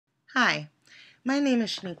Hi, my name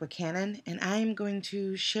is Shaniqua Cannon, and I am going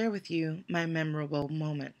to share with you my memorable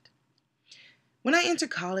moment. When I entered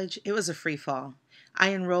college, it was a free fall.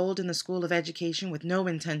 I enrolled in the School of Education with no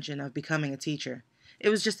intention of becoming a teacher. It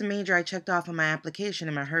was just a major I checked off on my application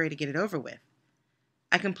in my hurry to get it over with.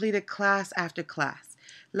 I completed class after class,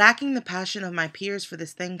 lacking the passion of my peers for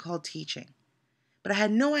this thing called teaching. But I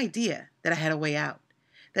had no idea that I had a way out,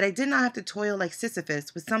 that I did not have to toil like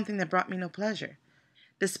Sisyphus with something that brought me no pleasure.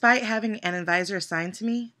 Despite having an advisor assigned to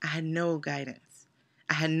me, I had no guidance.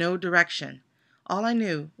 I had no direction. All I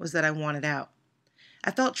knew was that I wanted out.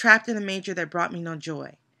 I felt trapped in a major that brought me no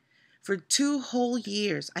joy. For 2 whole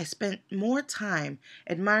years, I spent more time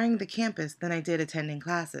admiring the campus than I did attending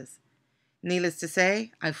classes. Needless to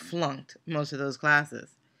say, I flunked most of those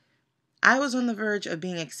classes. I was on the verge of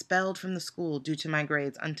being expelled from the school due to my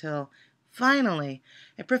grades until, finally,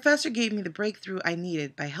 a professor gave me the breakthrough I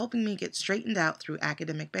needed by helping me get straightened out through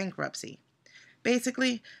academic bankruptcy.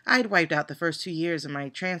 Basically, I'd wiped out the first 2 years of my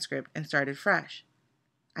transcript and started fresh.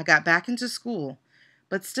 I got back into school,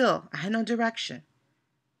 but still, I had no direction.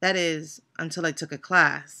 That is, until I took a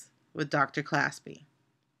class with Dr. Claspy.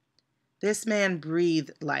 This man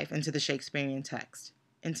breathed life into the Shakespearean text,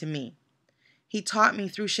 into me. He taught me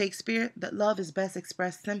through Shakespeare that love is best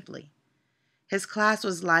expressed simply. His class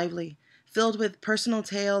was lively, filled with personal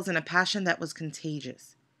tales and a passion that was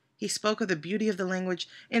contagious. He spoke of the beauty of the language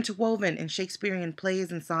interwoven in Shakespearean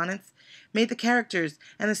plays and sonnets, made the characters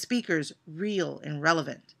and the speakers real and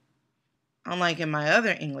relevant. Unlike in my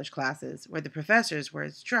other English classes, where the professors were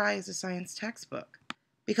as dry as a science textbook.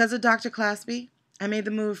 Because of Dr. Claspy, I made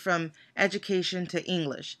the move from education to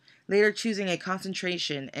English, later choosing a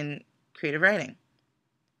concentration in creative writing.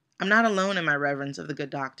 I'm not alone in my reverence of the good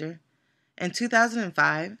doctor. In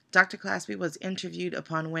 2005, Dr. Claspy was interviewed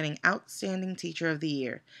upon winning Outstanding Teacher of the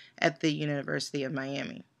Year at the University of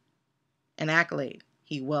Miami, an accolade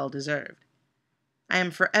he well deserved. I am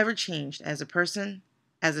forever changed as a person,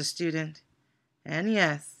 as a student, and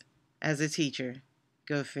yes, as a teacher.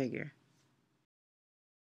 Go figure.